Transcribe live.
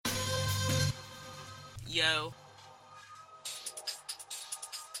Yo.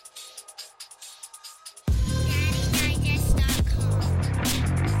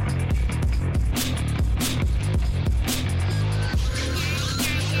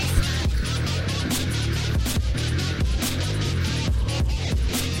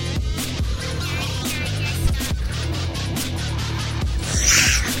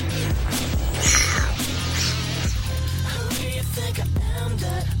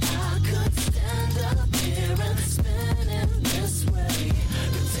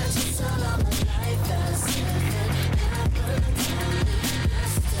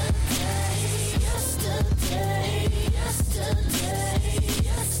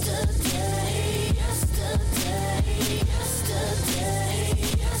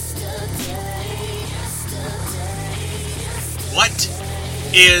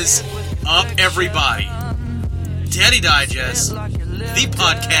 Is up, everybody? Daddy Digest, the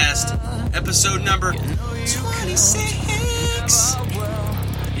podcast, episode number 26.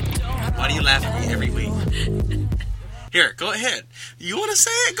 Why do you laugh at me every week? Here, go ahead. You want to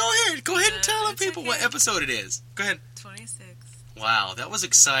say it? Go ahead. Go ahead and tell the people what episode it is. Go ahead. 26. Wow, that was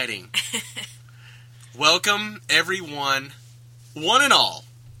exciting. Welcome, everyone, one and all.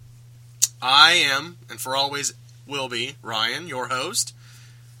 I am, and for always will be, Ryan, your host.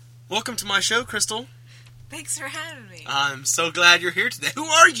 Welcome to my show, Crystal. Thanks for having me. I'm so glad you're here today. Who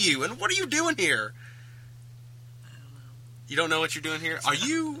are you, and what are you doing here? I don't know. You don't know what you're doing here? Are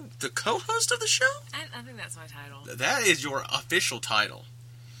you the co-host of the show? I think that's my title. That is your official title.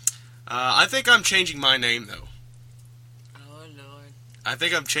 I think I'm changing my name, though. Oh, Lord. I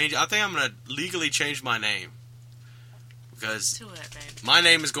think I'm going to legally change my name. Because To what, babe? my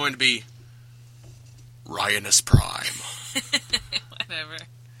name is going to be Ryanus Prime. Whatever.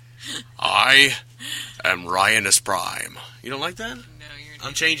 I am Ryanus Prime. You don't like that? No, you're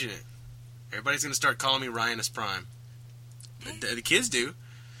I'm changing it. Everybody's going to start calling me Ryanus Prime. The kids do.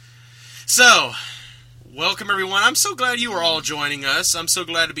 So, welcome everyone. I'm so glad you are all joining us. I'm so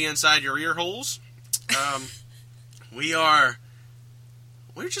glad to be inside your ear holes. We're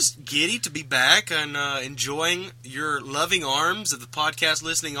just giddy to be back and enjoying your loving arms of the podcast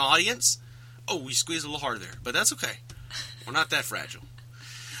listening audience. Oh, we squeezed a little hard there, but that's okay. We're not that fragile.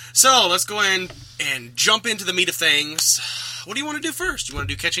 So, let's go in and jump into the meat of things. What do you want to do first? You want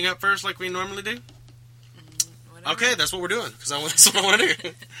to do catching up first like we normally do? Whatever. Okay, that's what we're doing, because that's what I want to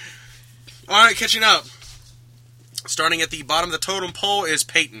do. Alright, catching up. Starting at the bottom of the totem pole is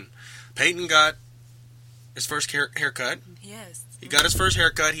Peyton. Peyton got his first haircut. Yes. He got his first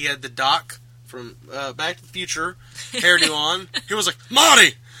haircut. He had the Doc from Back to the Future hairdo on. He was like,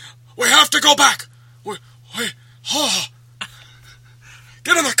 Marty, we have to go back.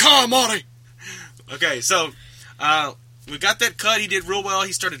 Get in the car, Marty. Okay, so we got that cut. He did real well.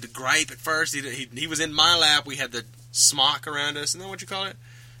 He started to gripe at first. He was in my lap. We had the smock around us. Isn't that what you call it?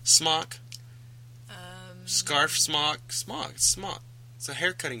 Smock? Scarf smock? Smock. It's a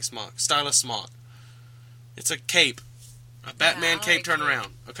hair cutting smock. Stylist smock. It's a cape. A Batman cape turned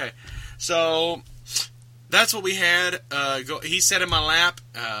around. Okay, so that's what we had. He sat in my lap.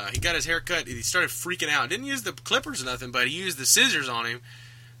 He got his hair cut. He started freaking out. Didn't use the clippers or nothing, but he used the scissors on him.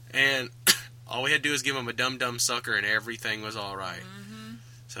 And all we had to do was give him a dum-dum sucker, and everything was all right. Mm-hmm.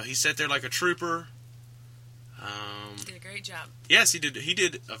 So he sat there like a trooper. Did a great job. Yes, he did. He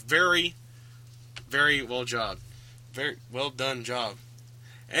did a very, very well job. Very well done job.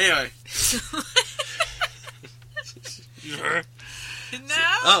 Anyway. You sure? No.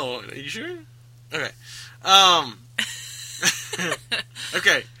 Oh, are you sure? Okay.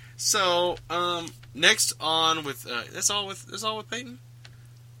 Okay. So, next on with that's all with Peyton.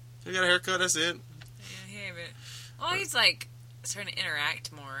 He got a haircut. That's it. Yeah, hey, but well, he's like starting to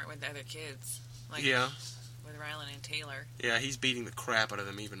interact more with the other kids. Like, yeah. With Rylan and Taylor. Yeah, he's beating the crap out of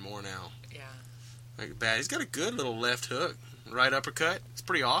them even more now. Yeah. Like bad. He's got a good little left hook, right uppercut. It's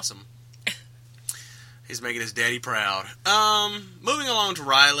pretty awesome. He's making his daddy proud. Moving along to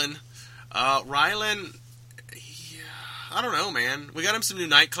Rylan. Rylan, I don't know, man. We got him some new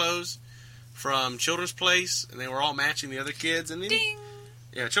night clothes from Children's Place, and they were all matching the other kids. And then Ding!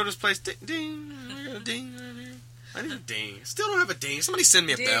 Yeah, Children's Place, ding, ding. I got a ding right here. I need a ding. Still don't have a ding. Somebody send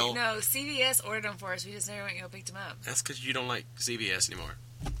me a bell. No, CVS ordered them for us. We just never went and go pick them up. That's because you don't like CVS anymore.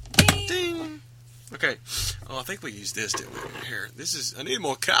 Ding! Ding! Okay. Oh, I think we used this, didn't we? Here. I need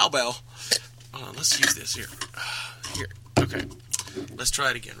more cowbell. Let's use this here. Here. Okay. Let's try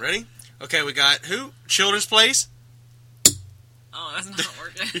it again. Ready? Okay, we got who? Children's Place? Oh, that's not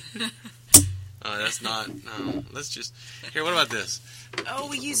working. Oh, that's not. No. Let's just. Here, what about this? Oh,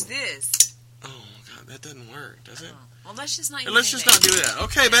 we use this. Oh, God, that doesn't work, does it? Oh. Well, let's just not use Let's just not do that.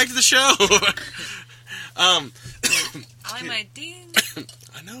 Okay, back to the show. I like my ding.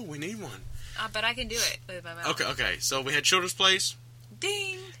 I know, we need one. But I can do it with my mouth. Okay. So we had Children's Place.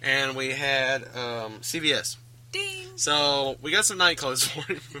 Ding. And we had CVS. Ding. So we got some night clothes for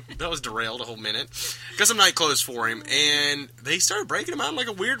him. That was derailed a whole minute. Got some night clothes for him, and they started breaking him out like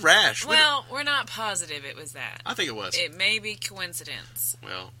a weird rash. Well, we're not positive it was that. I think it was. It may be coincidence.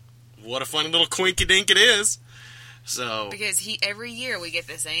 Well, what a funny little quinky dink it is. So because every year we get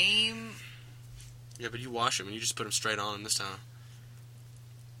the same. Yeah, but you wash them and you just put them straight on this time.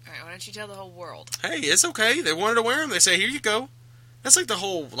 All right, why don't you tell the whole world? Hey, it's okay. They wanted to wear them. They say, here you go. That's like the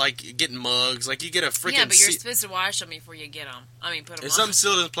whole, like, getting mugs. Like, you get a freaking... Yeah, but you're supposed to wash them before you get them. I mean, put them on. If something's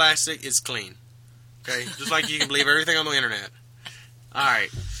sealed in plastic, it's clean. Okay? Just like you can believe everything on the internet. All right.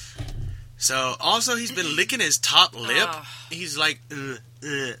 So, also, he's been licking his top lip. Oh. He's like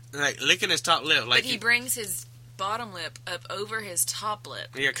licking his top lip. Like but he brings his bottom lip up over his top lip.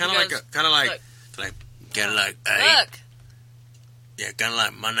 Yeah, kind of like, hey. Look. Yeah, kind of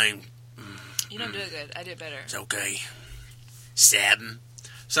like, my name... You don't do it good. I do it better. It's okay. Sabin.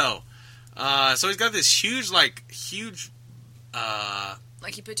 So he's got this huge, like you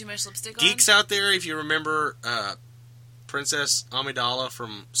put too much lipstick on? Geeks out there, if you remember Princess Amidala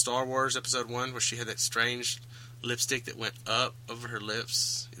from Star Wars Episode 1, where she had that strange lipstick that went up over her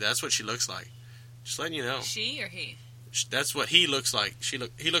lips. That's what she looks like. Just letting you know. She or he? That's what he looks like.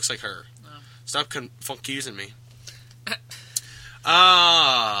 He looks like her. Oh. Stop confusing me.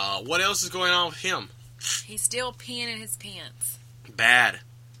 What else is going on with him? He's still peeing in his pants. Bad.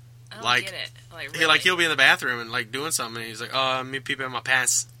 I don't get it. Really? He'll be in the bathroom and like doing something, and he's like, "Oh, me peeping in my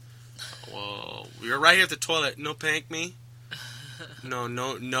pants." Whoa, you're right here at the toilet. No pank me.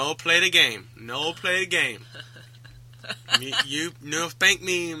 No, play the game. No play the game. you no spank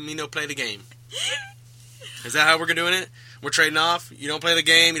me. Me no play the game. Is that how we're doing it? We're trading off. You don't play the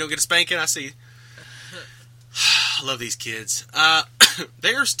game. You don't get a spanking. I see. I love these kids.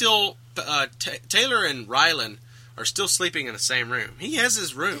 They are still Taylor and Rylan are still sleeping in the same room. He has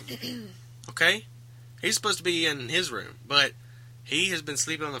his room. Okay? He's supposed to be in his room, but he has been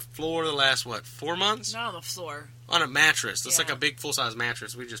sleeping on the floor the last, 4 months? Not on the floor. On a mattress. It's Yeah. like a big full-size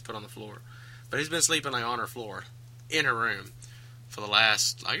mattress we just put on the floor. But he's been sleeping like on her floor, in her room, for the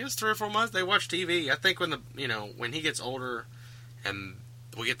last, I guess, 3 or 4 months. They watch TV. I think when he gets older and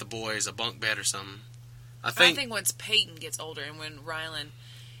we get the boys a bunk bed or something. I think once Peyton gets older and when Rylan,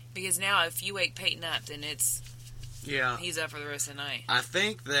 because now if you wake Peyton up, then he's up for the rest of the night. I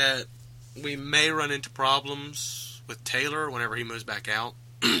think that we may run into problems with Taylor whenever he moves back out.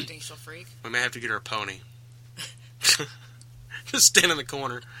 You think she'll freak? We may have to get her a pony. Just stand in the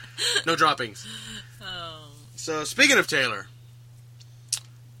corner. No droppings. Oh. So, speaking of Taylor.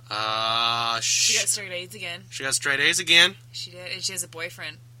 She got straight A's again. She got straight A's again. She did, and she has a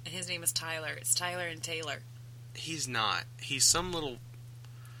boyfriend. And his name is Tyler. It's Tyler and Taylor. He's not. He's some little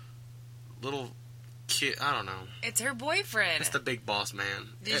kid. I don't know. It's her boyfriend. It's the big boss man.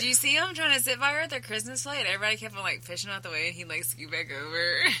 Did you see him trying to sit by her at their Christmas play? And everybody kept on fishing out the way, and he'd scoot back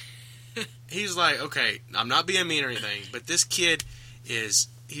over. He's like, okay, I'm not being mean or anything, but this kid he's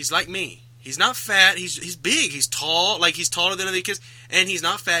like me. He's not fat. He's big. He's tall. Like, he's taller than other kids. And he's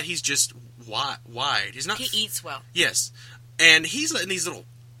not fat. He's just wide. He's not. He eats well. Yes. And he's letting these little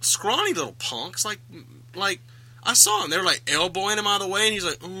scrawny little punks, like I saw him. They were elbowing him out of the way, and he's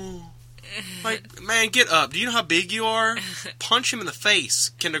like, ooh. Like, man, get up. Do you know how big you are? Punch him in the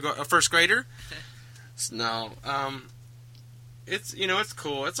face, first grader. No, it's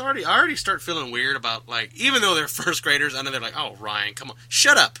cool. I already start feeling weird about, even though they're first graders, I know they're like, oh, Ryan, come on,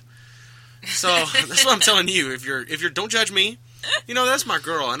 shut up. So that's what I'm telling you. If you're, don't judge me. That's my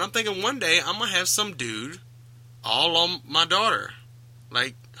girl, and I'm thinking one day I'm gonna have some dude all on my daughter,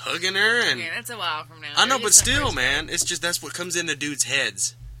 hugging her, and okay, that's a while from now. I know, but still, man, it's just that's what comes into dudes'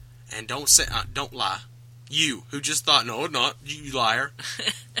 heads. And don't lie. You who just thought, no, not you liar.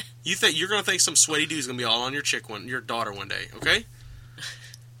 You think you're gonna think some sweaty dude's gonna be all on your daughter one day, okay?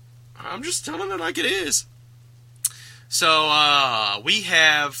 I'm just telling it like it is. So we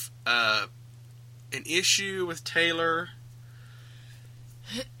have an issue with Taylor.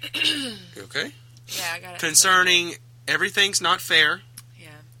 You okay? Yeah, I got it. Concerning everything's not fair. Yeah.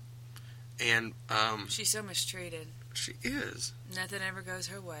 And she's so mistreated. She is. Nothing ever goes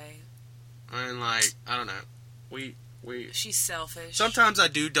her way. And I don't know. She's selfish. Sometimes I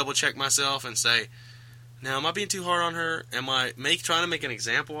do double check myself and say, now, am I being too hard on her? Am I trying to make an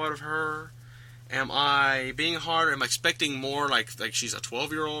example out of her? Am I being hard? Am I expecting more like she's a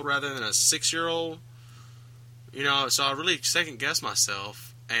 12-year-old rather than a 6-year-old? So I really second guess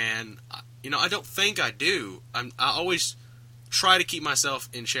myself. And, I don't think I do. I always try to keep myself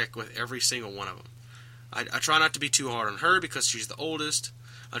in check with every single one of them. I try not to be too hard on her because she's the oldest.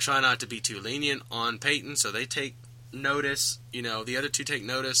 I try not to be too lenient on Peyton, so they take notice. You know, the other two take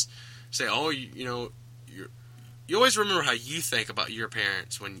notice. Say, oh, you always remember how you think about your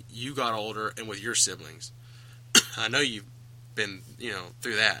parents when you got older and with your siblings. I know you've been,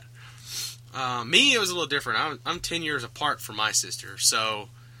 through that. Me, it was a little different. I'm 10 years apart from my sister, so,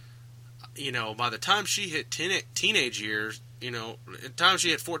 by the time she hit teenage years, the time she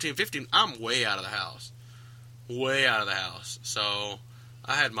hit 14, 15, I'm way out of the house. Way out of the house. So,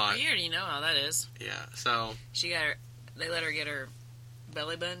 I had my... You already know how that is. Yeah, so... They let her get her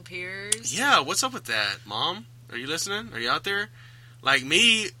belly button pierced. Yeah, what's up with that, Mom? Are you listening? Are you out there? Like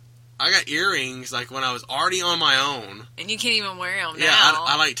me, I got earrings, like, when I was already on my own. And you can't even wear them now. Yeah,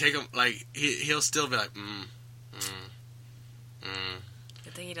 I take them, like, he'll still be like,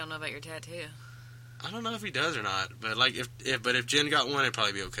 Good thing you don't know about your tattoo. I don't know if he does or not, but, like, if Jen got one, it'd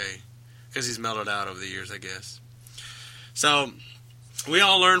probably be okay. Because he's mellowed out over the years, I guess. So, we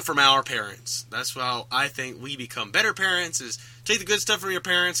all learn from our parents. That's how I think we become better parents, is take the good stuff from your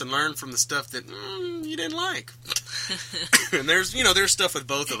parents and learn from the stuff that you didn't like. And there's stuff with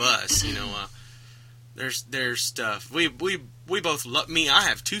both of us, there's stuff. We both love me. I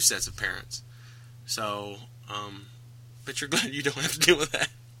have 2 sets of parents. So, but you're glad you don't have to deal with that.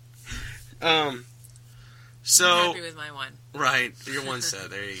 So I'm happy with my one. Right, your one set.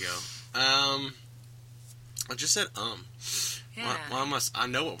 There you go. I just said Yeah. Well, I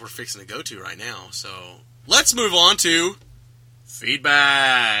know what we're fixing to go to right now. So let's move on to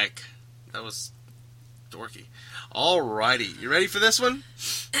feedback. That was dorky. Alrighty, you ready for this one?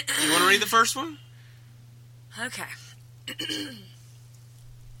 You want to read the first one? Okay.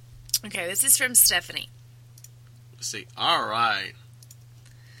 Okay, this is from Stephanie. Let's see. Alright.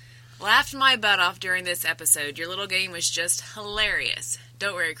 Laughed my butt off during this episode. Your little game was just hilarious.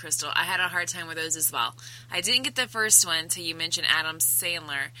 Don't worry, Crystal. I had a hard time with those as well. I didn't get the first one till you mentioned Adam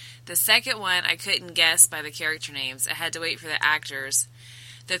Sandler. The second one I couldn't guess by the character names. I had to wait for the actors.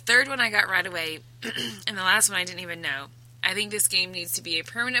 The third one I got right away, and the last one I didn't even know. I think this game needs to be a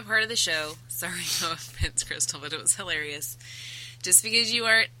permanent part of the show. Sorry, no offense, Crystal, but it was hilarious. Just because you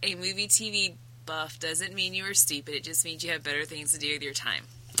aren't a movie TV buff doesn't mean you are stupid. It just means you have better things to do with your time.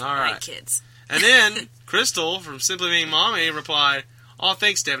 All right, kids. And then Crystal from Simply Being Mommy replied, "Oh,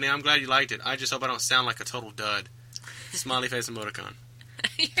 thanks, Stephanie. I'm glad you liked it. I just hope I don't sound like a total dud." Smiley face emoticon.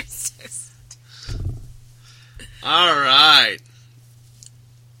 You're so stupid. All right.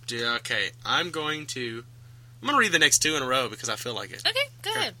 Okay, I'm going to read the next 2 in a row because I feel like it. Okay,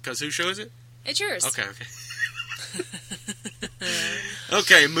 go ahead. Because whose show is it? It's yours. Okay.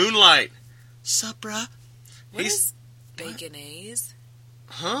 Okay, Moonlight. Sup, bruh? What is Baconaise?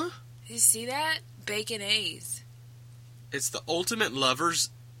 Huh? Did you see that? Baconaise. It's the ultimate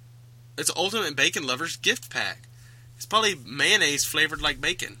bacon lovers gift pack. It's probably mayonnaise flavored like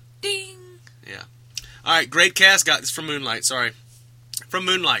bacon. Ding. Yeah. All right, great cast, guys. This is from Moonlight. Sorry, from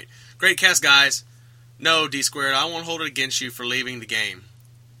Moonlight. Great cast, guys. No, D Squared. I won't hold it against you for leaving the game.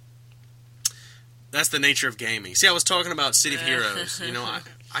 That's the nature of gaming. See, I was talking about City of Heroes.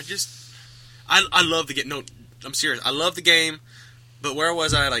 I love the game. No, I'm serious. I love the game. But where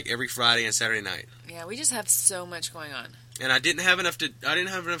was I like every Friday and Saturday night? Yeah, we just have so much going on. And I didn't have enough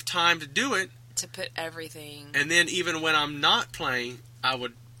time to do it. To put everything. And then even when I'm not playing,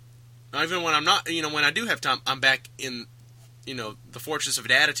 when I do have time, I'm back in, the fortress of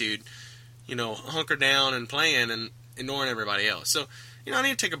attitude, hunkered down and playing and ignoring everybody else. So, I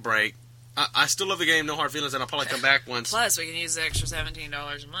need to take a break. I still love the game, no hard feelings, and I'll probably come back once. Plus, we can use the extra $17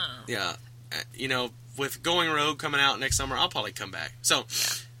 a month. Yeah. With Going Rogue coming out next summer, I'll probably come back. So,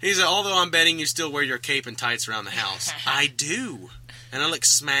 he said, although I'm betting you still wear your cape and tights around the house. I do. And I look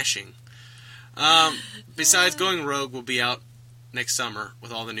smashing. Besides, Going Rogue will be out next summer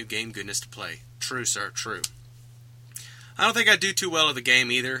with all the new game goodness to play. True, sir, true. I don't think I do too well at the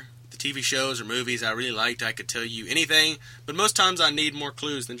game either. The TV shows or movies I really liked, I could tell you anything, but most times I need more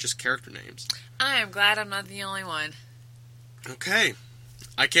clues than just character names. I am glad I'm not the only one. Okay.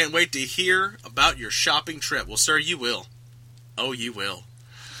 I can't wait to hear about your shopping trip. Well, sir, you will. Oh, you will.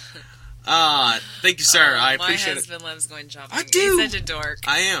 Thank you, sir. I appreciate it. My husband loves going shopping. I do. He's such a dork.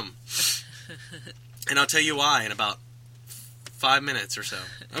 I am. And I'll tell you why in about 5 minutes or so.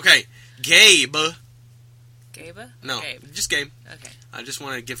 Okay, Gabe. Gabe? No, Gabe. Just Gabe. Okay. I just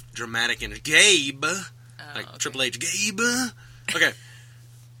want to give dramatic energy. Gabe. Okay. Triple H. Gabe. Okay.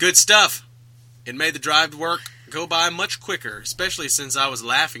 Good stuff. It made the drive to work go by much quicker, especially since I was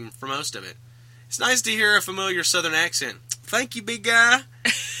laughing for most of it. It's nice to hear a familiar southern accent. Thank you, big guy.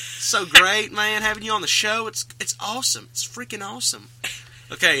 So great, man, having you on the show. It's awesome. It's freaking awesome.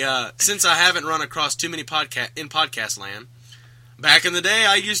 Okay, since I haven't run across too many in podcast land, back in the day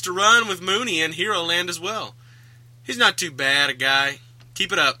I used to run with Mooney in Hero Land as well. He's not too bad a guy.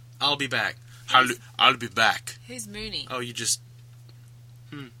 Keep it up. I'll be back. I'll be back. Who's Mooney? Oh, you just...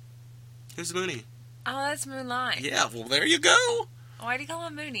 Who's Mooney? Oh, that's Moonlight. Yeah, well, there you go. Why do you call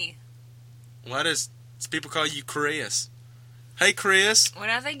him Mooney? Why does people call you Chris? Hey, Chris. When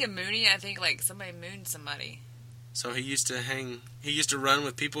I think of Mooney, I think like somebody mooned somebody. So he used to run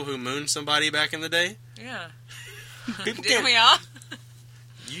with people who mooned somebody back in the day? Yeah. People Didn't we all?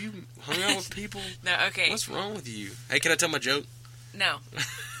 You hung out with people? No, okay. What's wrong with you? Hey, can I tell my joke? No.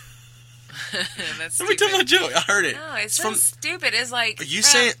 That's Let me tell my joke. I heard it. No, it's so stupid. It's like... You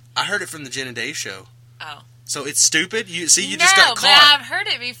saying... I heard it from the Jen and Dave show. Oh. So it's stupid? You just got No, caught. but I've heard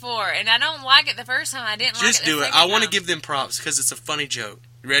it before, and I don't like it the first time. I didn't like it the Just do it. second I want to time. give them props because it's a funny joke.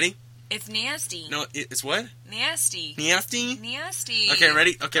 You ready? It's nasty. No, it's what? Nasty. Nasty? Nasty. Okay,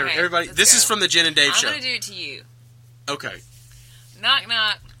 ready? Okay, everybody. This is from the Jen and Dave show. I'm going to do it to you. Okay. Knock,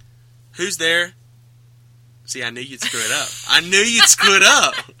 knock. Who's there? See, I knew you'd screw it up. I knew you'd screw it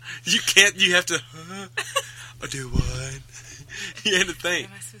up. You have to... do what? You had to think.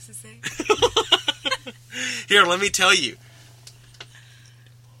 What am I supposed to say? Here, let me tell you.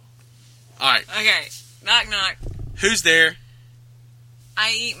 Alright. Okay. Knock, knock. Who's there?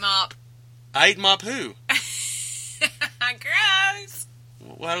 I eat mop. I eat mop who? Gross.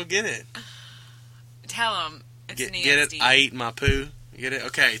 Well, I don't get it. Tell them. It's nasty. Get it? I eat my poo. Get it?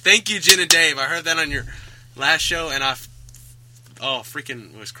 Okay. Thank you, Jen and Dave. I heard that on your last show, and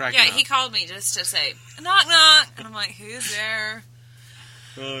freaking was cracking up. Yeah, he called me just to say, knock, knock. And I'm like, who's there?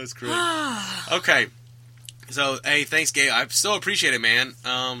 Oh, it's great. Okay. So, hey, thanks, Gabe. I still appreciate it, man.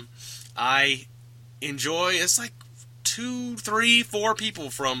 I enjoy... It's like 2, 3, 4 people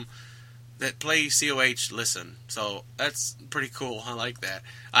from... that play COH listen. So, that's pretty cool. I like that.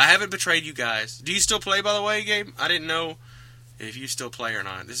 I haven't betrayed you guys. Do you still play, by the way, Gabe? I didn't know if you still play or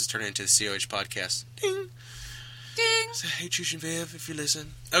not. This is turning into the COH podcast. Ding! Ding! So, hey, Trish and Viv, if you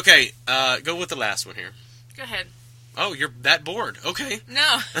listen. Okay, go with the last one here. Go ahead. Oh, you're that bored. Okay.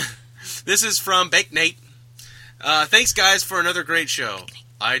 No. This is from Bake Nate. Thanks, guys, for another great show.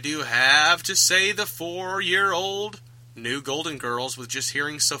 I do have to say the 4-year-old new Golden Girls with just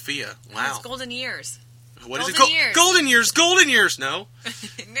hearing Sophia. Wow. It's Golden Years. What is it Golden called? Years. Golden Years. Golden Years. No.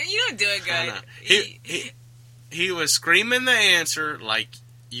 No, you don't do it good. He was screaming the answer like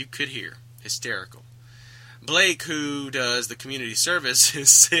you could hear. Hysterical. Blake, who does the community service, is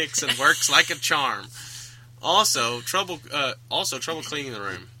 6 and works like a charm. Also trouble cleaning the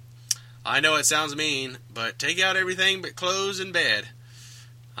room. I know it sounds mean, but take out everything but clothes and bed.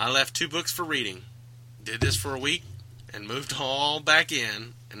 I left 2 books for reading. Did this for a week and moved all back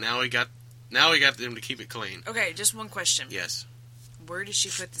in, and now we got them to keep it clean. Okay, just one question. Yes. Where does she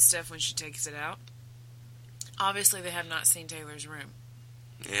put the stuff when she takes it out? Obviously, they have not seen Taylor's room.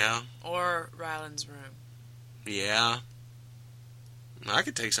 Yeah. Or Ryland's room. Yeah. I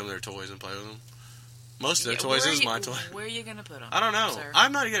could take some of their toys and play with them. Most of their toys is my toy. Where are you going to put them? I don't know. Sir?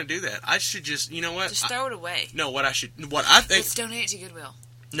 I'm not going to do that. I should just, you know what? Just throw it away. No, what I think... Let's donate it to Goodwill.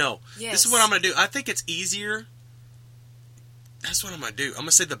 No. Yes. This is what I'm going to do. I think it's easier. That's what I'm going to do. I'm going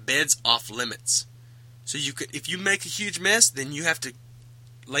to say the bed's off limits. So if you make a huge mess, then you have to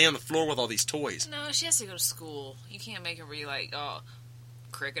lay on the floor with all these toys. No, she has to go to school. You can't make her be like,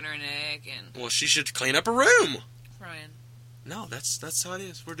 crick in her neck and... Well, she should clean up her room. Ryan. No, that's how it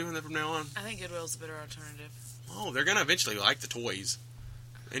is. We're doing that from now on. I think Goodwill's a better alternative. Oh, they're going to eventually like the toys.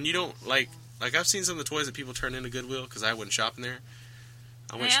 And you don't, like I've seen some of the toys that people turn into Goodwill because I wouldn't shop in there.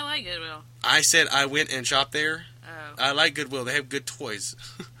 I like Goodwill. I said I went and shopped there. Oh. I like Goodwill. They have good toys.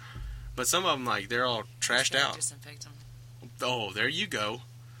 But some of them, they're all trashed out. Disinfect them. Oh, there you go.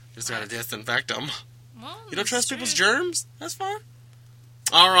 Just got to disinfect them. Well, You don't trust people's germs? That's fine.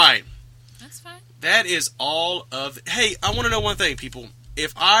 All right. That's fine. That is all of... Hey, I want to know one thing, people.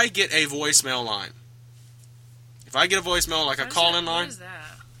 If I get a voicemail line, like a call-in line...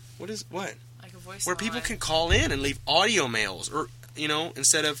 What is that? What? Like a voice Where line. people can call in and leave audio mails. Or,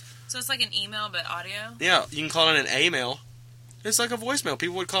 instead of... So it's like an email, but audio? Yeah, you can call in an A-mail. It's like a voicemail.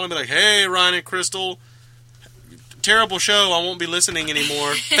 People would call and be like, hey, Ryan and Crystal, terrible show. I won't be listening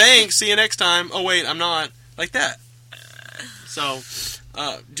anymore. Thanks. See you next time. Oh, wait, I'm not. Like that. So,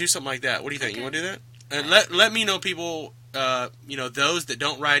 do something like that. What do you think? Okay. You want to do that? And let me know, people, those that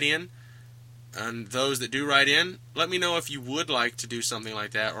don't write in and those that do write in, let me know if you would like to do something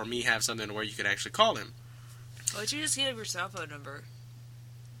like that or me have something where you could actually call in. Why don't you just give your cell phone number?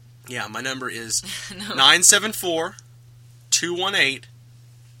 Yeah, my number is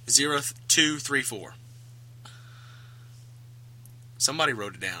 974-218-0234. Somebody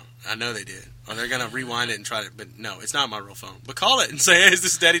wrote it down. I know they did. Or they're going to rewind it and try it. But no, it's not my real phone. But call it and say, hey, is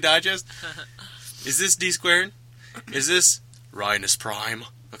this Daddy Digest? Is this D Squared? Is this Rhinus Prime?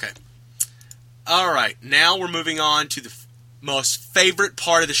 Okay. All right. Now we're moving on to the most favorite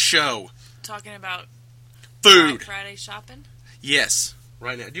part of the show. Talking about food. Black Friday shopping? Yes.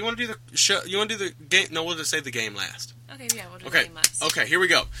 Right now. Do you want to do the show? You want to do the game? No, we'll just say the game last. Okay, yeah, we'll do the game last. Okay, here we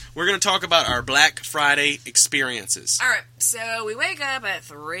go. We're going to talk about our Black Friday experiences. All right, so we wake up at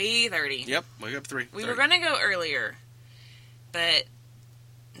 3:30. Yep, wake up 3:30. We were going to go earlier, but...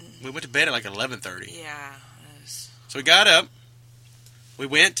 we went to bed at like 11:30. Yeah. So we got up. We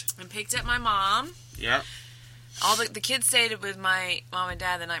went. And picked up my mom. Yeah. All the kids stayed with my mom and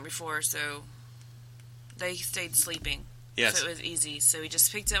dad the night before, so they stayed sleeping. Yes. So it was easy. So we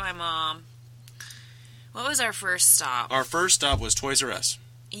just picked up my mom. What was our first stop? Our first stop was Toys R Us.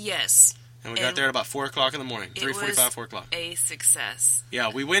 Yes. And we got there at about 4 o'clock in the morning. 3:45, 4 o'clock. A success.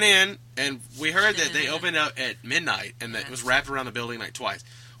 Yeah, we went in, and we heard that they opened up at midnight, and that it was wrapped around the building like twice.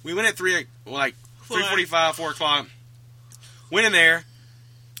 We went at 3:45, 4 o'clock. Went in there.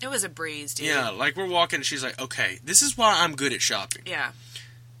 It was a breeze, dude. Yeah, like we're walking, and she's like, okay, this is why I'm good at shopping. Yeah.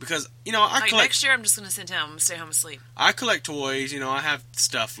 Because, I collect... next year, I'm just going to sit down. I'm going to stay home and sleep. I collect toys. I have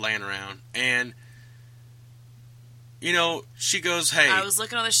stuff laying around. And, she goes, hey... I was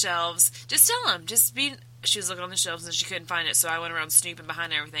looking on the shelves. Just tell them. She was looking on the shelves, and she couldn't find it. So I went around snooping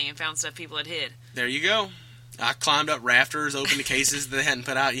behind everything and found stuff people had hid. There you go. I climbed up rafters, opened the cases that they hadn't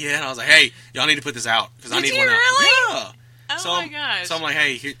put out yet. And I was like, hey, y'all need to put this out. Because I need one really? out. Yeah. Oh, my gosh. So I'm like,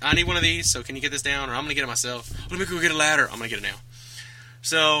 hey, I need one of these, so can you get this down? Or I'm going to get it myself. Let me go get a ladder. I'm going to get it now.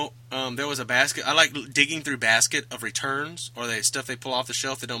 So, there was a basket. I like digging through basket of returns, or stuff they pull off the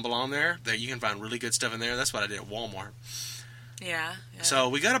shelf that don't belong there, that you can find really good stuff in there. That's what I did at Walmart. Yeah. So,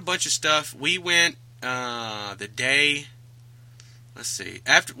 we got a bunch of stuff. We went, the day,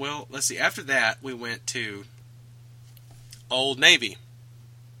 after that, we went to Old Navy.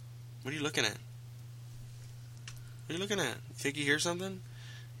 What are you looking at? What are you looking at? You think you hear something?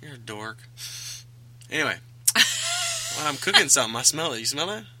 You're a dork. Anyway. Well, I'm cooking something. I smell it. You smell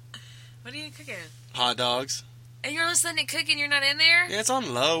it? What are you cooking? Hot dogs. And you're listening to cooking, you're not in there? Yeah, it's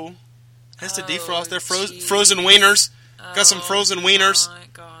on low. Has to defrost. They're frozen wieners. Got some frozen wieners. Oh my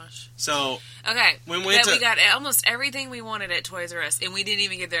gosh. So, okay, we got almost everything we wanted at Toys R Us, and we didn't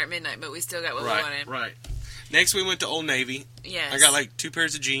even get there at midnight, but we still got what we wanted. Right. Next, we went to Old Navy. Yes. I got like 2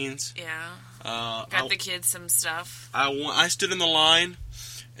 pairs of jeans. Yeah. Got the kids some stuff. I stood in the line.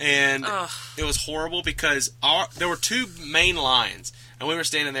 And it was horrible because there were 2 main lines, and we were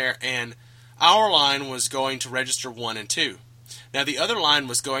standing there, and our line was going to register 1 and 2. Now, the other line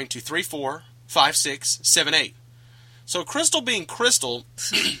was going to 3, 4, 5, 6, 7, 8. So, Crystal being Crystal...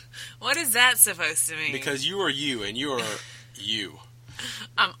 What is that supposed to mean? Because you are you, and you are you.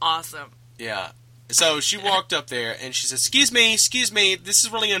 I'm awesome. Yeah. So, she walked up there, and she said, excuse me, this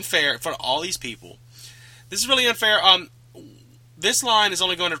is really unfair for all these people. This is really unfair. This line is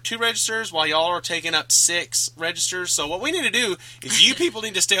only going to 2 registers while y'all are taking up 6 registers. So what we need to do is you people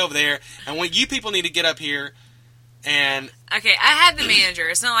need to stay over there, and you people need to get up here. And okay, I had the manager.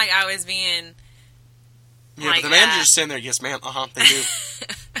 It's not like I was being. Yeah, but the manager's sitting there. Yes, ma'am. They do.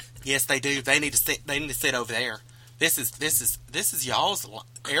 Yes, they do. They need to sit. They need to sit over there. This is y'all's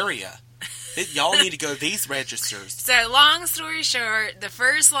area. Y'all need to go these registers. So long story short, the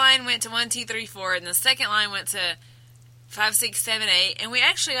first line went to 1, 2, 3, 4, and the second line went to 5, 6, 7, 8, and we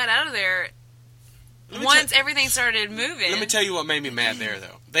actually got out of there once everything started moving. Let me tell you what made me mad there,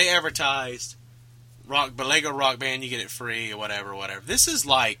 though. They advertised Lego Rock Band, you get it free or whatever. This is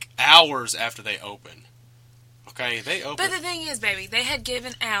like hours after they opened. Okay, they opened. But the thing is, baby, they had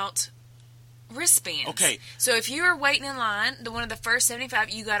given out wristbands. Okay. So if you were waiting in line, one of the first 75,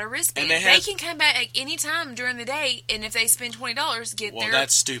 you got a wristband. And they can come back at any time during the day, and if they spend $20, get their. Well,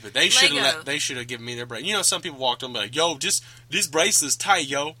 that's stupid. They should have given me their bracelet. Some people walked up and be like, yo, this bracelet's tight,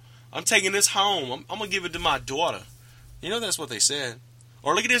 yo. I'm taking this home. I'm going to give it to my daughter. That's what they said.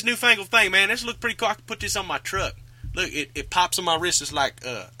 Or look at this newfangled thing, man. This looks pretty cool. I can put this on my truck. Look, it pops on my wrist. It's like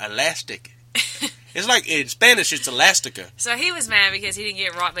elastic. It's like, in Spanish, it's elastica. So he was mad because he didn't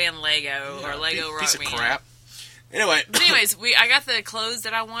get Rock Band Lego or Lego Rock Band. Piece of crap. Anyway. But anyways, I got the clothes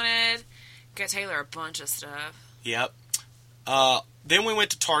that I wanted. Got Taylor a bunch of stuff. Yep. Then we went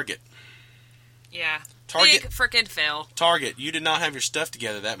to Target. Yeah. Target. Big frickin' fail. Target. You did not have your stuff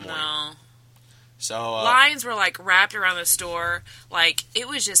together that morning. No. So, lines were, wrapped around the store. It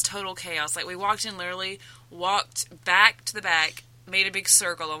was just total chaos. We walked in literally, walked back to the back, made a big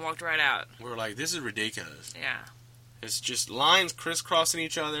circle, and walked right out. We were like, this is ridiculous. Yeah. It's just lines crisscrossing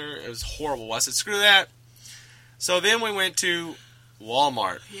each other. It was horrible. I said, screw that. So then we went to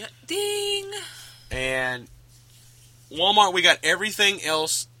Walmart. Yeah. Ding! And Walmart, we got everything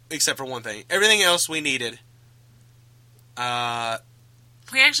else except for one thing. Everything else we needed. We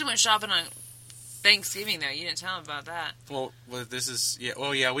actually went shopping on Thanksgiving, though. You didn't tell them about that. Well, this is... Yeah,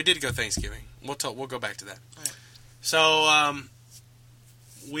 well, yeah, we did go Thanksgiving. We'll go back to that. Right. So,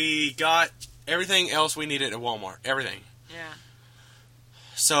 we got everything else we needed at Walmart. Everything. Yeah.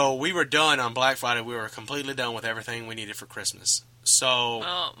 So, we were done on Black Friday. We were completely done with everything we needed for Christmas. So...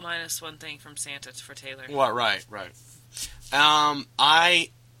 Well, minus one thing from Santa for Taylor. What? Right. I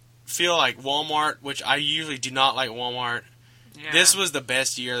feel like Walmart, which I usually do not like Walmart. Yeah. This was the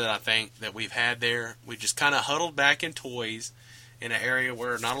best year that I think that we've had there. We just kind of huddled back in toys in an area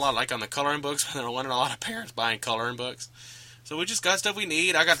where not a lot, like on the coloring books, there wasn't a lot of parents buying coloring books. So we just got stuff we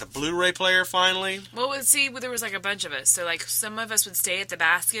need. I got the Blu-ray player finally. Well, see, there was like a bunch of us. So, like, some of us would stay at the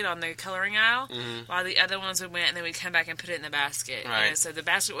basket on the coloring aisle, while the other ones would went, and then we'd come back and put it in the basket. Right. And so the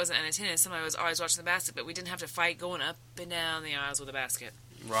basket wasn't unattended. Somebody was always watching the basket, but we didn't have to fight going up and down the aisles with a basket.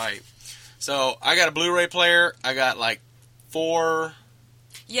 Right. So I got a Blu-ray player. I got like 4...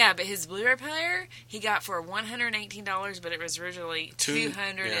 Yeah, but his Blu-ray player, he got for $118, but it was originally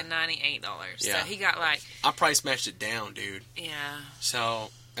 $298. Yeah. So he got like... I price matched it down, dude. Yeah. So,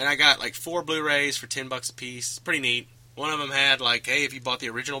 and I got like 4 Blu-rays for $10 a piece. It's pretty neat. One of them had like, hey, if you bought the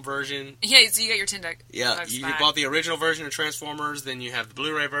original version... Yeah, so you got your $10 Yeah, you bought the original version of Transformers, then you have the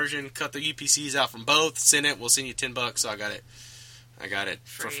Blu-ray version, cut the UPCs out from both, send it, we'll send you $10, so I got it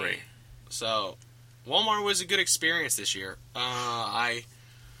for free. So, Walmart was a good experience this year.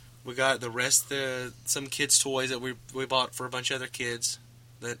 We got the rest of some kids' toys that we bought for a bunch of other kids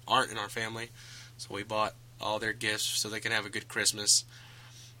that aren't in our family. So we bought all their gifts so they can have a good Christmas.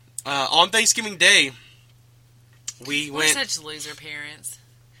 On Thanksgiving Day, We're such loser parents.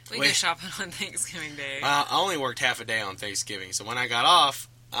 We go shopping on Thanksgiving Day. I only worked half a day on Thanksgiving, so when I got off,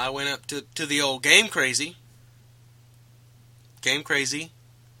 I went up to the old Game Crazy. Game Crazy.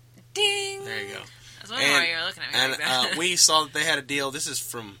 Ding! There you go. I was wondering why you were looking at me like that. And we saw that they had a deal. This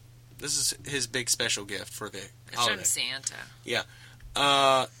is his big special gift for the holiday. It's from Santa.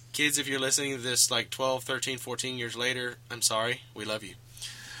 Yeah. Kids, if you're listening to this like 12, 13, 14 years later, I'm sorry. We love you.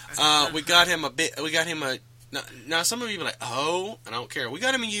 We got him now some of you are like, oh, and I don't care. We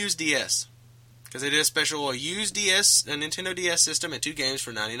got him a used DS. Because they did a used DS, a Nintendo DS system and 2 games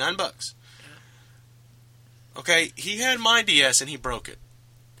for $99. Yeah. Okay, he had my DS and he broke it.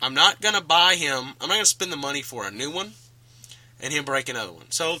 I'm not going to spend the money for a new one and him break another one.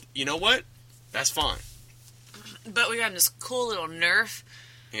 So, you know what? That's fine. But we got him this cool little Nerf,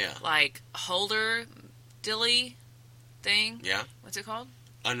 like, holder dilly thing. Yeah. What's it called?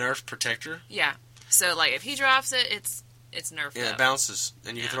 A Nerf protector. Yeah. So, like, if he drops it, it's Nerf. Yeah, it bounces,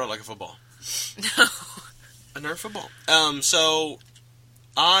 and you can throw it like a football. No. A Nerf football. So,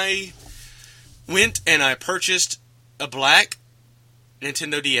 I went and I purchased a black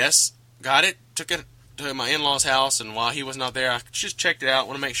Nintendo DS. Got it. Took it to my in-laws' house, and while he was not there, I just checked it out.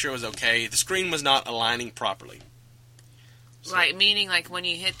 Want to make sure it was okay. The screen was not aligning properly. So, like, meaning, like, when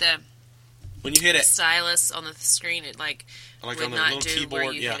you hit it, stylus on the screen, it like would on the not little do keyboard,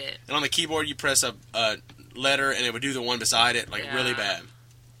 where you hit it. And on the keyboard, you press a letter, and it would do the one beside it, really bad.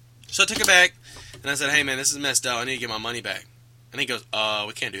 So I took it back, and I said, "Hey man, this is messed up. I need to get my money back." And he goes,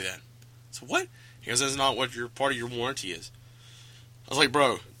 "We can't do that." So what? He goes, "That's not what part of your warranty is." I was like,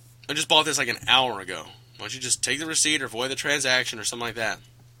 "Bro, I just bought this like an hour ago. Why don't you just take the receipt or void the transaction or something like that?"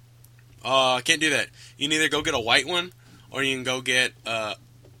 I can't do that. You can either go get a white one, or you can go get,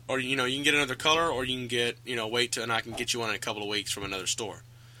 you can get another color, or you can get, wait till and I can get you one in a couple of weeks from another store.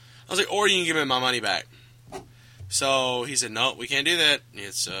 I was like, or you can give me my money back. So he said, no, we can't do that.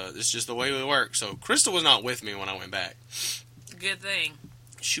 It's just the way we work. So Crystal was not with me when I went back. Good thing.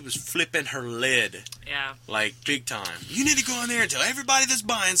 She was flipping her lid. Yeah. Like, big time. You need to go in there and tell everybody that's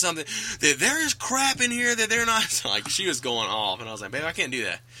buying something that there is crap in here that they're not... Like, she was going off. And I was like, babe, I can't do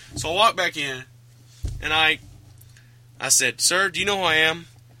that. So I walked back in, and I said, sir, do you know who I am?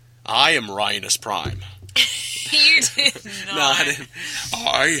 I am Ryanus Prime. You did not. No, I didn't.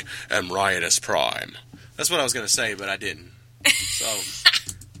 I am Ryanus Prime. That's what I was going to say, but I didn't. So,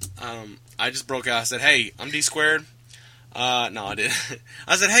 I just broke out. I said, hey, I'm D squared. No, I didn't.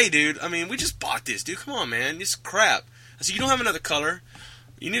 I said, hey, dude, we just bought this, dude. Come on, man. This is crap. I said, you don't have another color.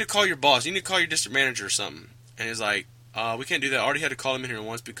 You need to call your boss. You need to call your district manager or something. And he's like, we can't do that. I already had to call him in here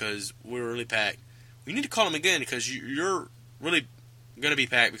once because we were really packed. We need to call him again because you're really going to be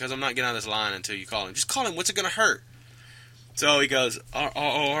packed because I'm not getting out of this line until you call him. Just call him. What's it going to hurt? So he goes, all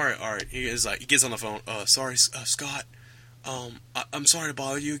right. He gets on the phone. Sorry, Scott. I'm sorry to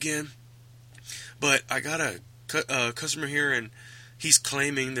bother you again, but I got a customer here, and he's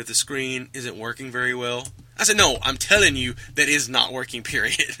claiming that the screen isn't working very well. I said, no, I'm telling you that is not working,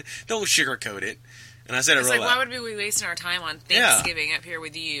 period. Don't sugarcoat it. And I said it It's real like, loud. why would we be wasting our time on Thanksgiving up here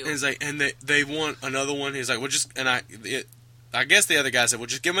with you? And he's like, and they want another one. He's like, well, just, and I guess the other guy said, well,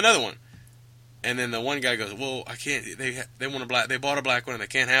 just give him another one. And then the one guy goes, well, I can't, they want a black, they bought a black one and they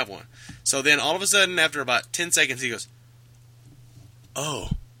can't have one. So then all of a sudden, after about 10 seconds, he goes, oh,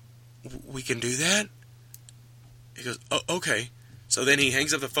 we can do that? He goes, oh, okay. So then he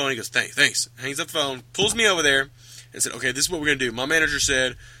hangs up the phone. He goes, thanks. Hangs up the phone, pulls me over there, and said, okay, this is what we're going to do. My manager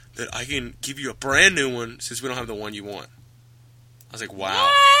said that I can give you a brand new one since we don't have the one you want. I was like, wow.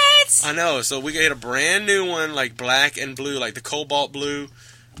 What? I know. So we get a brand new one, like black and blue, like the cobalt blue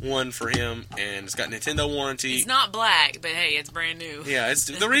one for him, and it's got Nintendo warranty. It's not black, but hey, it's brand new. Yeah, it's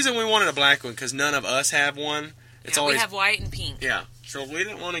the reason we wanted a black one, because none of us have one. It's always, we have white and pink. yeah, so we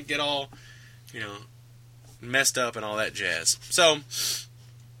didn't want to get all, messed up and all that jazz. So,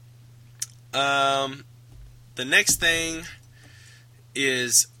 the next thing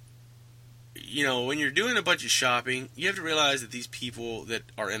is, when you're doing a bunch of shopping, you have to realize that these people that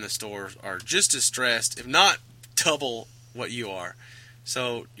are in the stores are just as stressed, if not double what you are.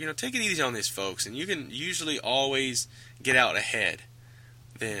 So, take it easy on these folks, and you can usually always get out ahead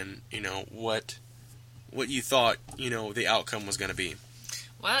than, what you thought, the outcome was going to be.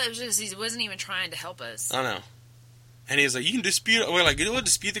 Well, it was just, he wasn't even trying to help us. I know. And he was like, you can dispute, we're like, we'll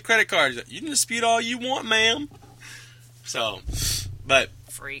dispute the credit card. He's like, you can dispute all you want, ma'am. So, but.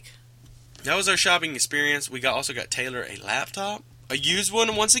 Freak. That was our shopping experience. We also got Taylor a laptop. A used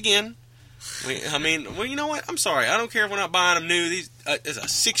one once again. You know what? I'm sorry. I don't care if we're not buying them new. These it's a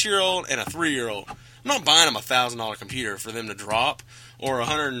 6-year-old and a 3-year-old. I'm not buying them a $1,000 computer for them to drop, or a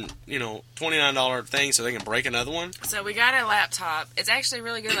 $129 thing so they can break another one. So we got a laptop. It's actually a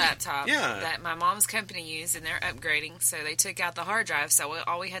really good laptop. Yeah. That my mom's company used, and they're upgrading. So they took out the hard drive. So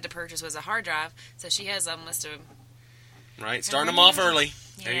all we had to purchase was a hard drive. So she has a list of. Right, starting them off early.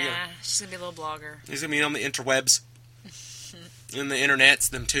 There you go. Yeah, she's gonna be a little blogger. He's gonna be on the interwebs, in the internets,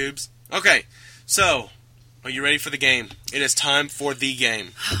 them tubes. Okay, so are you ready for the game? It is time for the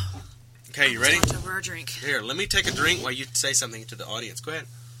game. Okay, you ready? Over a drink. Here, let me take a drink while you say something to the audience. Go ahead.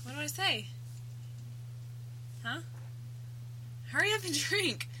 What do I say? Huh? Hurry up and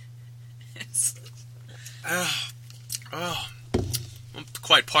drink. I'm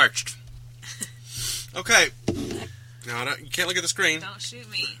quite parched. Okay. No, you can't look at the screen. Don't shoot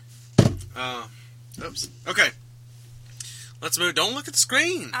me. Oops. Okay. Let's move. Don't look at the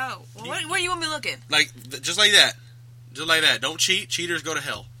screen. Oh, well, where do you want me looking? Just like that. Just like that. Don't cheat. Cheaters go to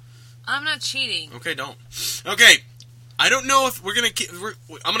hell. I'm not cheating. Okay, don't. Okay. I don't know if we're gonna keep.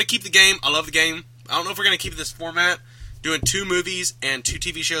 I'm gonna keep the game. I love the game. I don't know if we're gonna keep this format, doing 2 movies and 2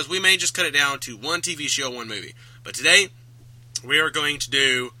 TV shows. We may just cut it down to 1 TV show, 1 movie. But today, we are going to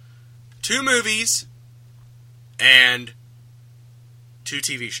do 2 movies and 2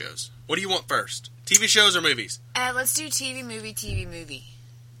 TV shows. What do you want first? TV shows or movies? Let's do TV, movie.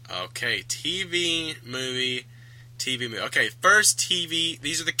 Okay, TV, movie. Okay, first TV.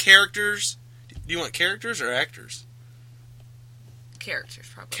 These are the characters. Do you want characters or actors? Characters,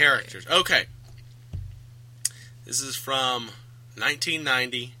 probably. Characters. Okay. This is from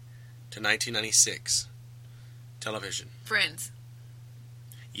 1990 to 1996. Television. Friends.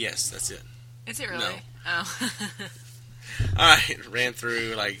 Yes, that's it. Is it really? No. Oh. Alright, ran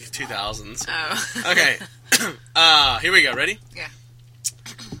through like 2000s. Oh. Okay. Here we go. Ready? Yeah.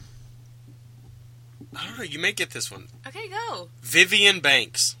 I don't know. You may get this one. Okay, go. Vivian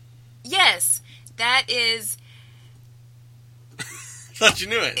Banks. Yes, that is. Thought you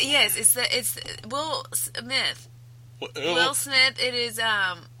knew it. Yes, it's Will Smith. Will Smith. It is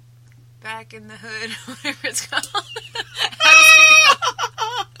Back in the Hood, whatever it's called.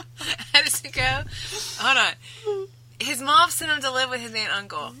 How does it go? Hold on. His mom sent him to live with his aunt and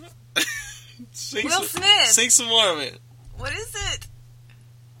uncle. Will Smith. Sing some more of it. What is it?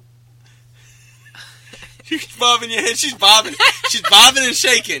 You're bobbing your head. She's bobbing. She's bobbing and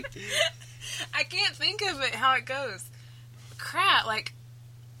shaking. I can't think of it, how it goes. Crap,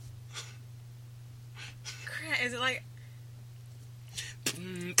 is it like...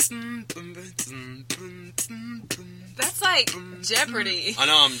 That's like Jeopardy. I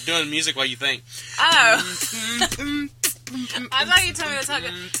know, I'm doing music while you think. Oh. I thought you told me to talk...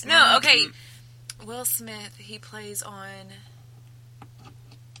 No, okay. Will Smith, he plays on...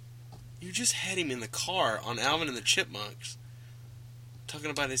 You just had him in the car on Alvin and the Chipmunks, talking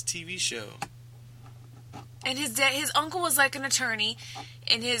about his TV show. And his uncle was like an attorney,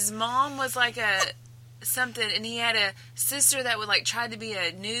 and his mom was like something, and he had a sister that would try to be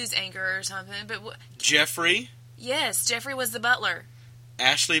a news anchor or something. But Jeffrey? Yes, Jeffrey was the butler.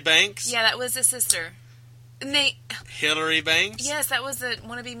 Ashley Banks. Yeah, that was the sister. Nate. Hillary Banks. Yes, that was the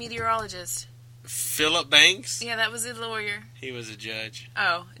wannabe meteorologist. Philip Banks. Yeah, that was the lawyer. He was a judge.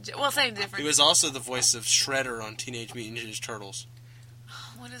 Oh, well, same difference. He was also the voice of Shredder on Teenage Mutant Ninja Turtles.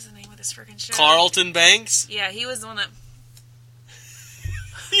 What is the name of this freaking show? Carlton Banks. Yeah, he was the one that...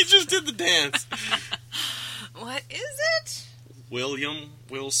 You just did the dance. What is it?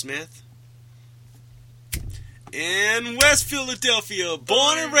 Will Smith. In West Philadelphia,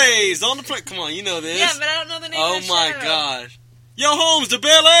 born and raised on the planet. Come on, you know this. Yeah, but I don't know the name of the show. Oh my god. Yo, Holmes to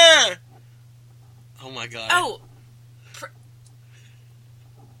Bel Air. Oh my god. Oh.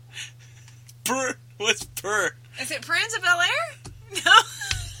 What's purr? Is it Prince of Bel Air? No.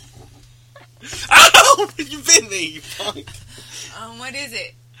 Oh, you bit me, you punk. What is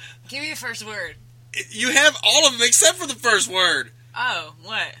it? Give me the first word. You have all of them except for the first word. Oh,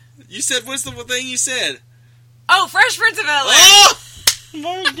 what? You said, what's the thing you said? Oh, Fresh Prince of Bel Air. Oh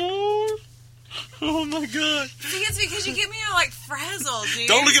my god. Oh my god. See, it's because you get me all like frazzled, dude.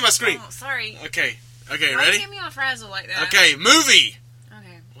 Don't look at my screen. Oh, sorry. Okay, Why ready? you get me all frazzled like that? Okay, movie.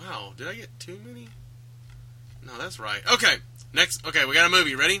 Okay. Wow, did I get too many? No, that's right. Okay, next. Okay, we got a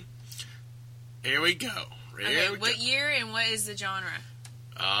movie. Ready? Here we go. What year and what is the genre?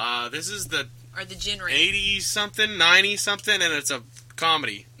 This is the Or the genre? 80-something, 90-something, and it's a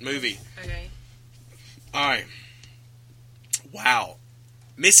comedy movie. Okay. All right. Wow.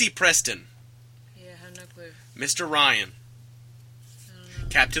 Missy Preston. Yeah, I have no clue. Mr. Ryan. I don't know.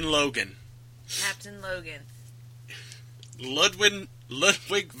 Captain Logan. Captain Logan.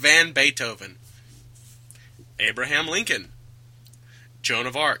 Ludwig van Beethoven. Abraham Lincoln. Joan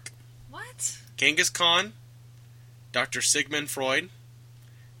of Arc. What? Genghis Khan. Dr. Sigmund Freud.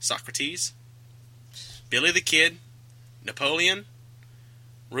 Socrates. Billy the Kid. Napoleon.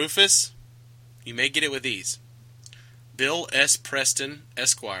 Rufus. You may get it with these. Bill S. Preston,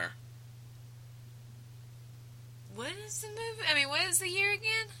 Esquire. What is the movie? I mean, what is the year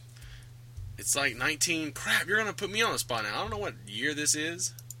again? It's like 19... Crap, you're going to put me on the spot now. I don't know what year this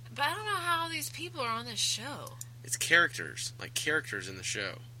is. But I don't know how all these people are on this show. It's characters. Like characters in the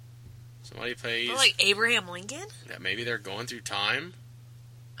show. Somebody plays... But like Abraham Lincoln? that maybe they're going through time.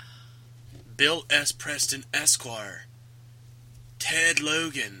 Bill S. Preston, Esquire. Ted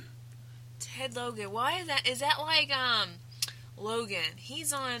Logan. Ted Logan. Why is that? Is that like, Logan?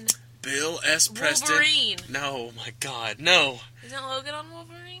 He's on Bill S. Preston. Wolverine. No, my God, no. Isn't Logan on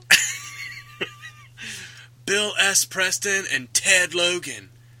Wolverine? Bill S. Preston and Ted Logan.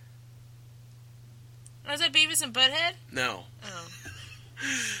 Or is that Beavis and Butthead? No. Oh.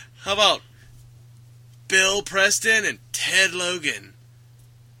 How about Bill Preston and Ted Logan?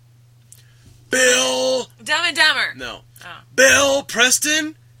 Bill... Dumb and Dumber. No. Oh. Bill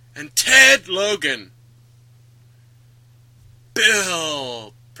Preston and Ted Logan.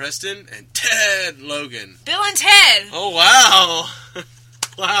 Bill Preston and Ted Logan. Bill and Ted. Oh, wow.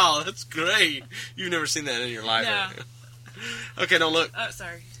 Wow, that's great. You've never seen that in your life. No. Have you? Okay, don't look. Oh,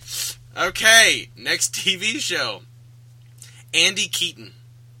 sorry. Okay, next TV show. Andy Keaton.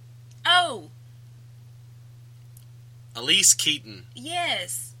 Oh, Elise Keaton.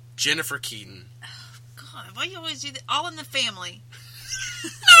 yes. Jennifer Keaton. God, why you always do that? All in the family. No,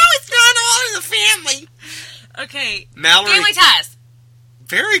 it's not all in the family. Okay. Mallory. Family Ties.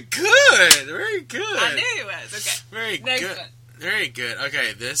 Very good. Very good. I knew it was. Okay. Very Next good. one. Very good.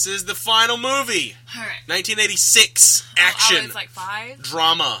 Okay, this is the final movie. All right. 1986 action Oh, it's like 5?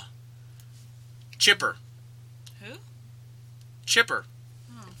 drama. Chipper. Who? Chipper.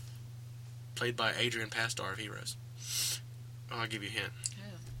 Oh. Played by Adrian Pastar of Heroes. Oh, I'll give you a hint.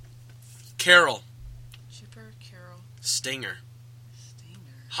 Who? Carol. Chipper, Carol, Stinger.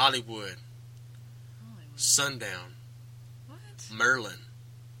 Stinger, Hollywood. Hollywood. Sundown. What? Merlin.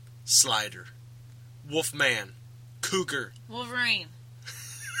 Slider. Wolfman. Cougar. Wolverine.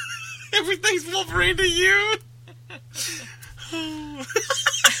 Everything's Wolverine to you. I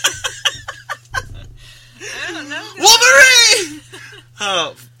don't know.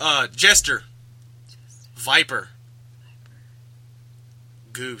 Wolverine! Jester. Viper.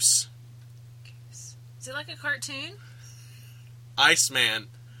 Goose. Is it like a cartoon? Iceman.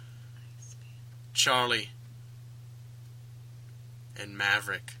 Charlie. And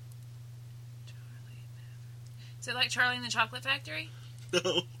Maverick. Is it like Charlie and the Chocolate Factory?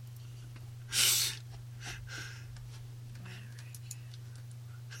 No.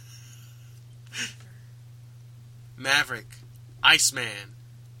 Maverick. Iceman.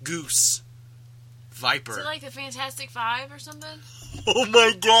 Goose. Viper. Is it like the Fantastic Five or something? Oh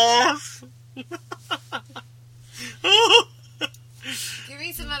my gosh! Give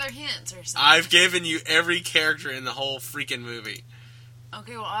me some other hints or something. I've given you every character in the whole freaking movie.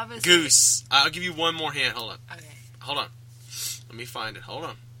 Okay, well, obviously... Goose. I'll give you one more hint. Hold on. Okay. Hold on. Let me find it. Hold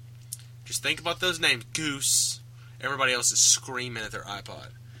on. Just think about those names. Goose. Everybody else is screaming at their iPod.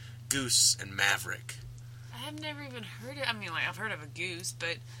 Goose and Maverick. I have never even heard it. I mean, like, I've heard of a goose,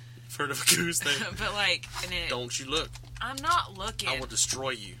 but... You've heard of a goose thing? But, like... And it, Don't you look. I'm not looking. I will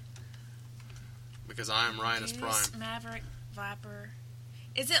destroy you. Because I am Ryanus Goose, Prime. Maverick, Viper.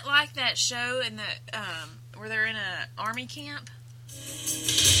 Is it like that show in the, where they're in a army camp?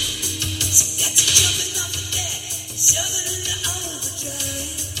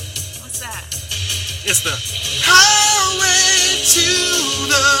 What's that? It's the highway to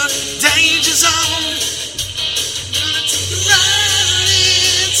the danger zone. Gonna take you right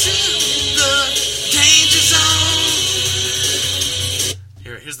into the danger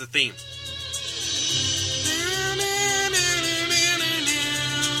zone. Here's the theme.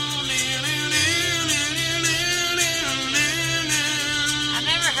 I've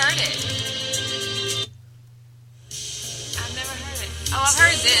never heard it. Oh, I've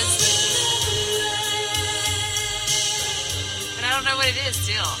heard this. But I don't know what it is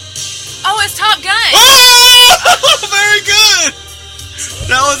still. Oh, it's Top Gun! Oh! Very good!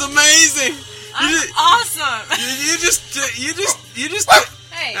 That was amazing! Awesome! You just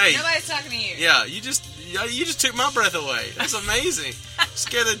Hey, nobody's talking to you. Yeah, you just took my breath away. That's amazing.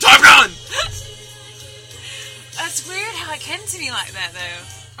 Scared the Top Gun! That's weird how it came to me like that, though.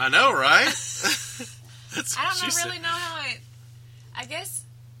 I know, right? I don't really know how I guess,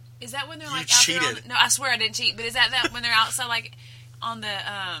 is that when they're like You out there on cheated. no, I swear I didn't cheat, but is that when they're outside like on the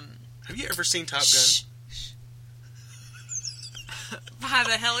Have you ever seen Top shh, Gun? by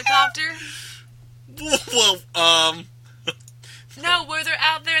the helicopter? Well, No, where they're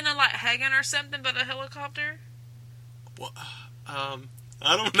out there and they're like hanging or something by the helicopter? well, I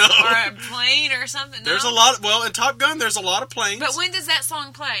don't know. Or a plane or something? There's No? a lot. Well, in Top Gun, there's a lot of planes. But when does that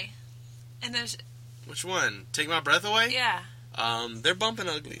song play? And there's Which one? Take My Breath Away? yeah. They're bumping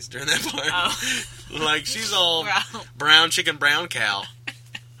uglies during that part. Oh. Like she's all Wow. brown chicken, brown cow.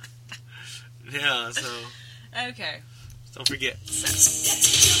 Yeah. So Okay. don't forget.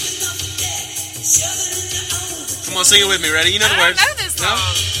 Come on, sing it with me. Ready? You know the I don't words. know this No?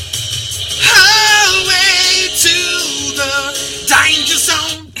 song. Highway to the danger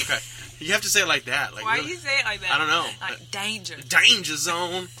zone. Okay, you have to say it like that. Like Why really. do you say it like that? I don't know. Like danger. Danger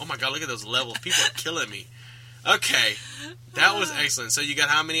zone. Oh my god, look at those levels. People are killing me. Okay, that was excellent. So you got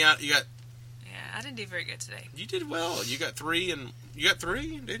how many out? You got. Yeah, I didn't do very good today. You did well. You got three,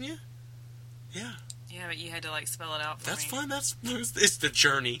 didn't you? Yeah. Yeah, but you had to like spell it out for That's me. fun. It's the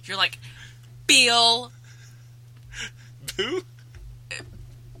journey. You're like, Bill, Who?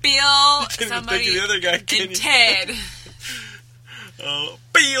 Bill, Can't even somebody, think of the other guy, can and you? Ted.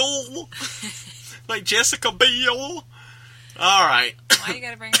 Bill. Like Jessica Biel. All right. Why you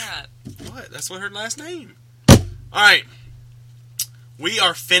gotta bring her up? What? That's what her last name. All right. We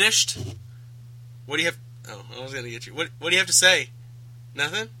are finished. What do you have? Oh, I was gonna get you. What do you have to say?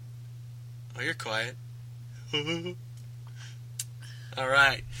 Nothing? Oh, you're quiet. All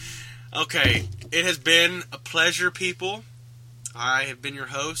right. Okay. It has been a pleasure, people. I have been your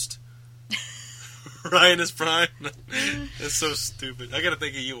host, Ryanus Prime. That's so stupid. I gotta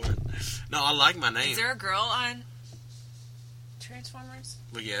think of you one. No, I like my name. Is there a girl on Transformers?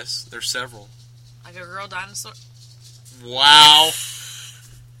 Well, yes, there's several. Like a girl dinosaur? Wow.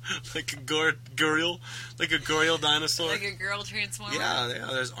 Like a gorilla dinosaur. Like a girl Transformer? Yeah,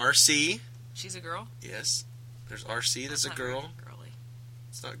 there's RC. She's a girl? Yes. There's RC, that's a not girl. very girly.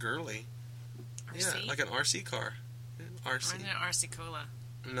 It's not girly. RC? Yeah, like an RC car. RC. Or an RC Cola.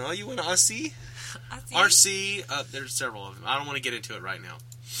 No, you want an RC? RC, there's several of them. I don't want to get into it right now.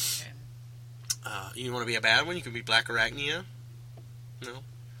 Okay. You want to be a bad one? You can be Black Arachnia. No?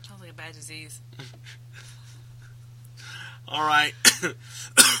 Sounds like a bad disease. All right.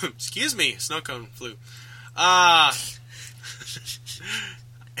 Excuse me, snow cone flu.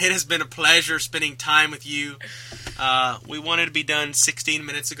 It has been a pleasure spending time with you. We wanted to be done 16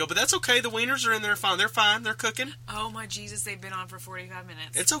 minutes ago, but that's okay. The wieners are in there fine. They're fine. They're cooking. Oh my Jesus, they've been on for 45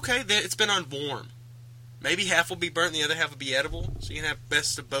 minutes. It's okay. It's been on warm. Maybe half will be burnt and the other half will be edible, so you can have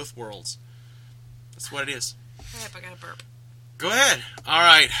best of both worlds. That's what it is. Hurry up, I got a burp. Go ahead. All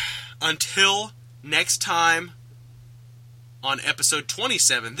right. Until next time on episode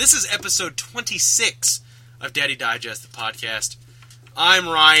 27. This is episode 26 of Daddy Digest, the podcast. I'm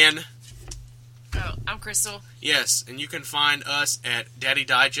Ryan. Oh, I'm Crystal. Yes, and you can find us at Daddy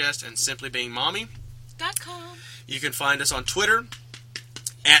Digest and Simply Being Mommy. .com. You can find us on Twitter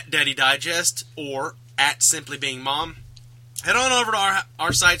at Daddy Digest or at Simply Being Mom. Head on over to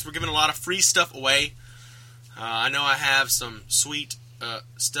our sites. We're giving a lot of free stuff away. I know I have some sweet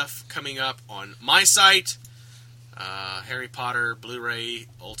stuff coming up on my site. Harry Potter Blu-ray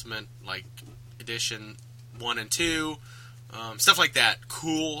Ultimate Edition 1 and 2. Stuff like that.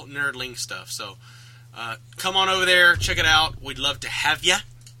 Cool nerdling stuff. So come on over there. Check it out. We'd love to have you.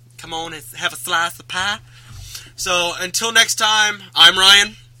 Come on and have a slice of pie. So until next time, I'm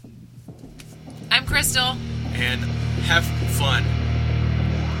Ryan. I'm Crystal. And have fun.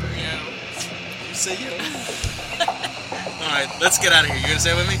 You say yeah. Alright, let's get out of here. You gonna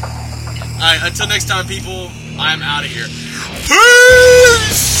say it with me? Alright, until next time, people, I'm out of here.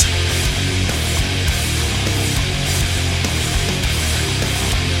 Peace!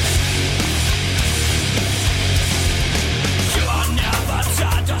 You're never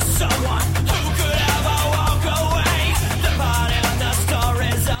tied to someone who could ever walk away. The part of the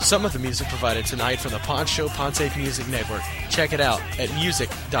stories of Some of the music provided tonight from the Pod Show Podsafe Music Network. Check it out at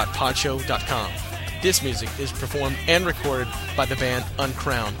music.podshow.com. This music is performed and recorded by the band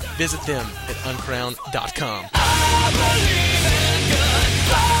Uncrowned. Visit them at uncrowned.com. I believe in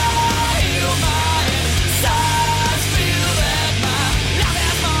goodbye, you might